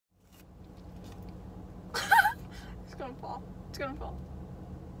It's gonna fall.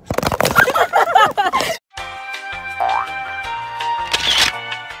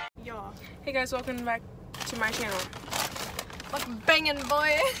 Yo. Hey guys, welcome back to my channel. Mukbanging,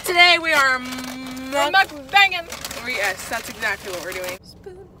 boy. Today we are mukbanging. Yes, that's exactly what we're doing.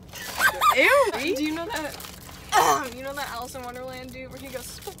 Spoon. Ew. Do you know that? You know that Alice in Wonderland dude where he goes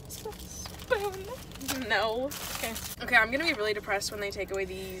spoon, spoon, spoon? No. Okay. Okay, I'm gonna be really depressed when they take away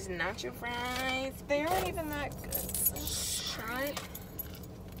these nacho fries. They aren't even that good. Shut.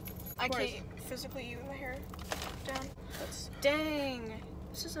 I can't physically eat with my hair down. Dang.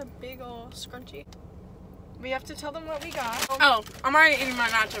 This is a big old scrunchie. We have to tell them what we got. Oh, I'm already eating my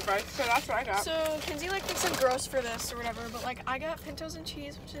nacho fries, so that's what I got. So Kinsey like thinks I'm gross for this or whatever, but like I got pintos and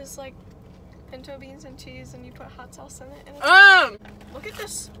cheese, which is like pinto beans and cheese, and you put hot sauce in it. And look at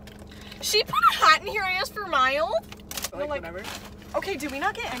this. She put a hot in here. I asked for mild. Like whatever. Okay, did we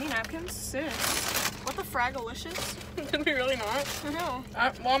not get any napkins? Sis. What the fragalicious? Did we really not? No.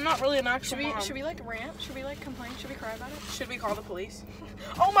 Well, I'm not really an actual mom. Should we like rant? Should we like complain? Should we cry about it? Should we call the police?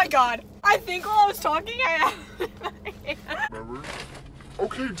 Oh my god. I think while I was talking, I Remember?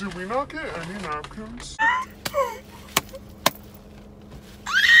 Okay, did we not get any napkins?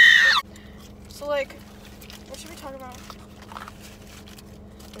 So like, what should we talk about?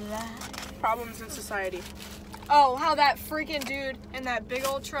 Problems in society. Oh, how that freaking dude in that big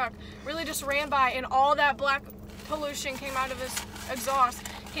old truck really just ran by and all that black pollution came out of his exhaust,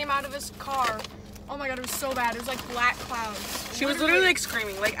 came out of his car. Oh my god, it was so bad. It was like black clouds. She was literally like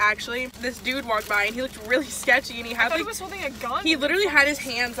screaming. Like actually, this dude walked by and he looked really sketchy and he had I thought like he was holding a gun. he literally had his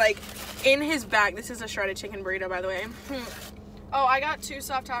hands like in his bag. This is a shredded chicken burrito, by the way. Oh, I got 2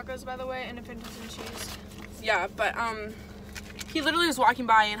 soft tacos, by the way, and a pintos and cheese. Yeah, but he literally was walking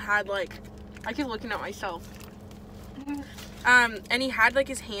by and had like, I keep looking at myself. And he had like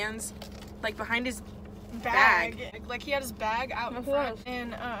his hands like behind his bag. Like he had his bag out in front,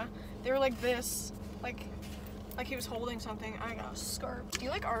 and they were like this, like he was holding something. I got a scarf. Do you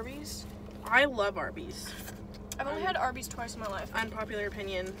like Arby's? I love Arby's. I've only had Arby's twice in my life. Unpopular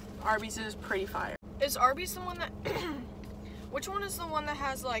opinion, Arby's is pretty fire. Is Arby's the one that? Which one is the one that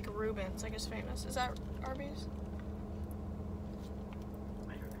has like Reubens? Like is famous? Is that Arby's?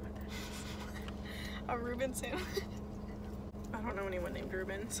 I don't know what that is. A Reuben sandwich. I don't know anyone named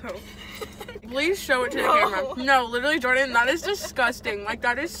Ruben, so please show it to the camera. No, literally, Jordan, that is disgusting. Like,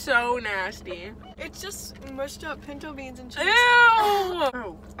 that is so nasty. It's just mushed up pinto beans and cheese. Ew!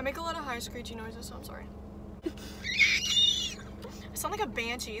 Oh. I make a lot of high screechy noises, so I'm sorry. I sound like a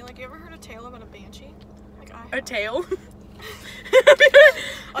banshee. Like, you ever heard a tale about a banshee? Like, I have. A tail?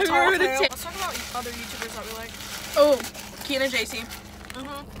 A tall tail. Let's talk about other YouTubers that we like. Oh, Keena JC.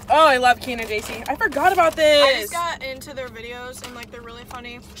 Oh, I love Keena JC. I forgot about this. I just got into their videos and like they're really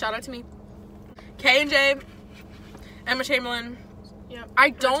funny. Shout out to me. K&J, Emma Chamberlain. Yep.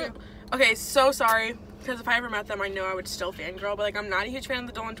 I don't. Okay, so sorry because if I ever met them, I know I would still fangirl. But like, I'm not a huge fan of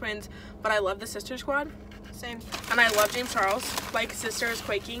the Dolan twins. But I love the Sister Squad. Same. And I love James Charles. Like, sister is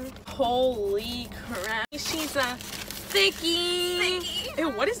quaking. Holy crap. She's a thickie. Ew,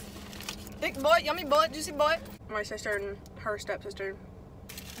 what is? Thick boy, yummy boy, juicy boy. My sister and her stepsister.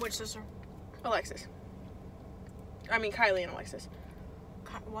 Which sister? Alexis. I mean, Kylie and Alexis.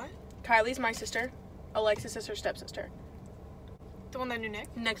 What? Kylie's my sister. Alexis is her stepsister. The one that knew Nick?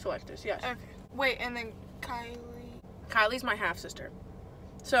 Next to Alexis, yes. Okay. Wait, and then Kylie. Kylie's my half sister.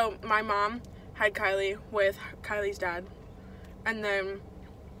 So my mom had Kylie with Kylie's dad, and then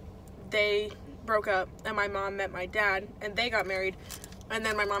they broke up, and my mom met my dad, and they got married, and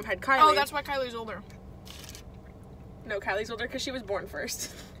then my mom had Kylie. Oh, that's why Kylie's older. No, Kylie's older because she was born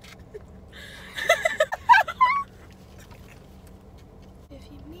first. If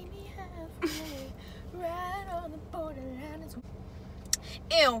you meet me halfway, right on the borderline.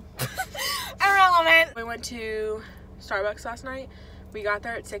 Ew. Irrelevant. We went to Starbucks last night. We got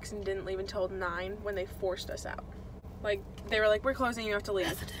there at 6 and didn't leave until 9 when they forced us out. Like, they were like, we're closing, you have to leave.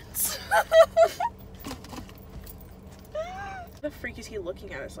 Evidence. The freak is he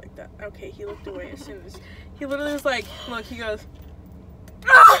looking at us like that? Okay, he looked away as soon as he literally was like, look, he goes.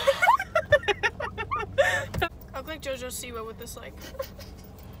 I look like JoJo Siwa with this like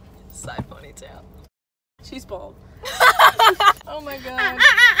side ponytail. She's bald. Oh my god.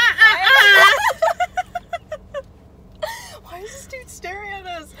 Why is this dude staring at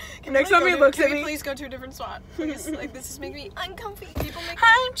us? Next time he looks at me, please go to a different spot. Please, like this is making me uncomfy. People make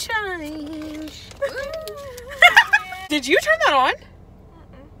I'm trying. Did you turn that on?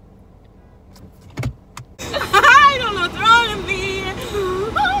 I don't know what's wrong with me.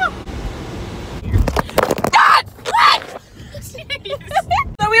 God!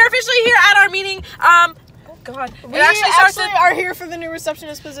 So we are officially here at our meeting. God. We It actually are here for the new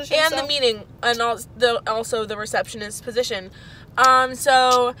receptionist position. And the meeting, and also the receptionist position.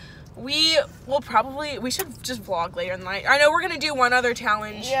 So we should just vlog later in the night. I know we're gonna do one other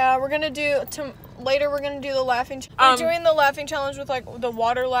challenge. Yeah, we're gonna do later. We're gonna do the laughing. We're doing the laughing challenge with like the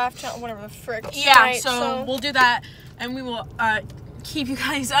water laugh challenge, whatever the frick. Yeah, tonight, so we'll do that, and we will keep you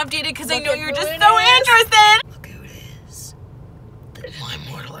guys updated because I know you're just so is. interested. Look who it is. My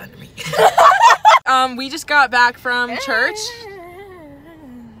mortal enemy. We just got back from church.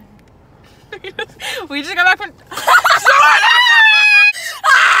 We just got back from.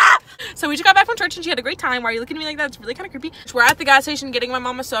 So we just got back from church and she had a great time. Why are you looking at me like that? It's really kind of creepy. We're at the gas station getting my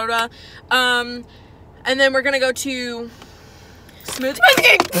mom a soda. And then we're gonna go to Smoothie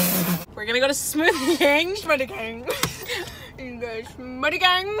King. We're gonna go to Smoothie King. Smoothie King. You go to Smoothie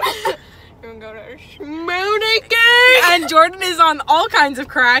King. You go to Smoothie King. And Jordan is on all kinds of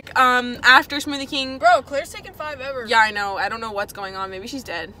crack. After Smoothie King. Bro, Claire's taking 5 ever. Yeah, I know. I don't know what's going on. Maybe she's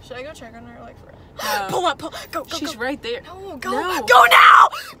dead. Should I go check on her like for? Pull up, go. She's right there. No, go. No. Go now!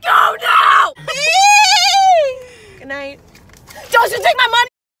 Go now! Good night. Don't you take my money?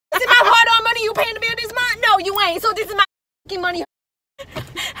 This is my hard-earned money. You paying to be on this month? No, you ain't. So this is my fucking money. How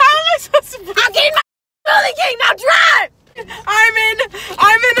am I supposed to? I'm getting my Smoothie King. Now drive. I'm in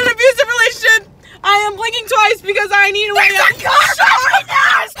an abusive relationship. I am blinking twice because I need a way out.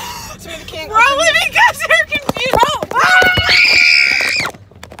 Smoothie King. Probably because they're confused.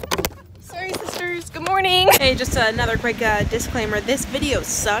 Sorry, sisters. Good morning. Hey, just another quick disclaimer. This video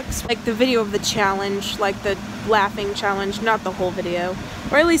sucks. Like the video of the challenge, like the laughing challenge, not the whole video.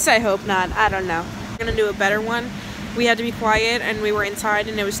 Or at least I hope not. I don't know. We're gonna do a better one. We had to be quiet and we were inside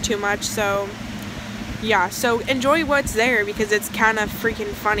and it was too much, so yeah. So enjoy what's there because it's kind of freaking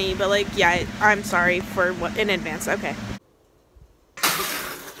funny, but like, yeah, I'm sorry for what in advance. Okay.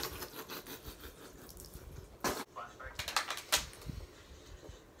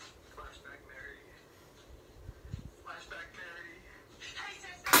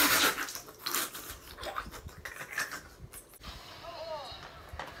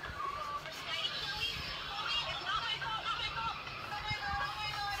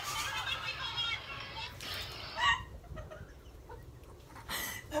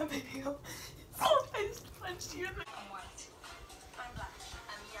 That video. I just punched you in the. I'm white. I'm black.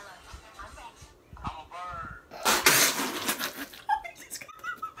 I'm yellow. I'm red. I'm a bird.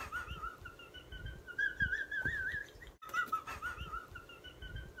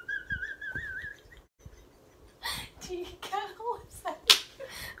 What's that?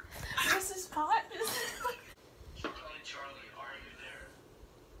 Mrs. Pot? Charlie, are you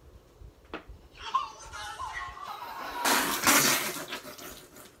there?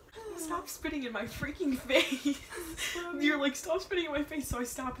 Stop spitting in my freaking face. You're like, stop spitting in my face, so I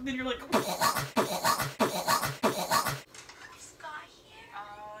stop, and then you're like. Scott here.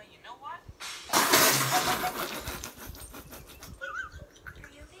 You know what?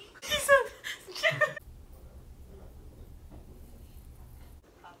 Really? He said.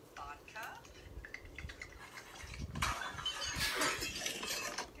 A vodka?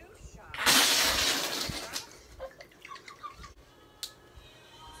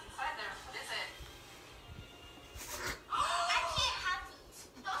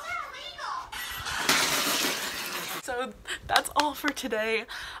 So that's all for today.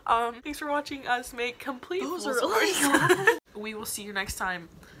 Thanks for watching us make complete fools of really ourselves. We will see you next time.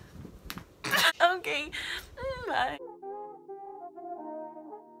 Okay, bye.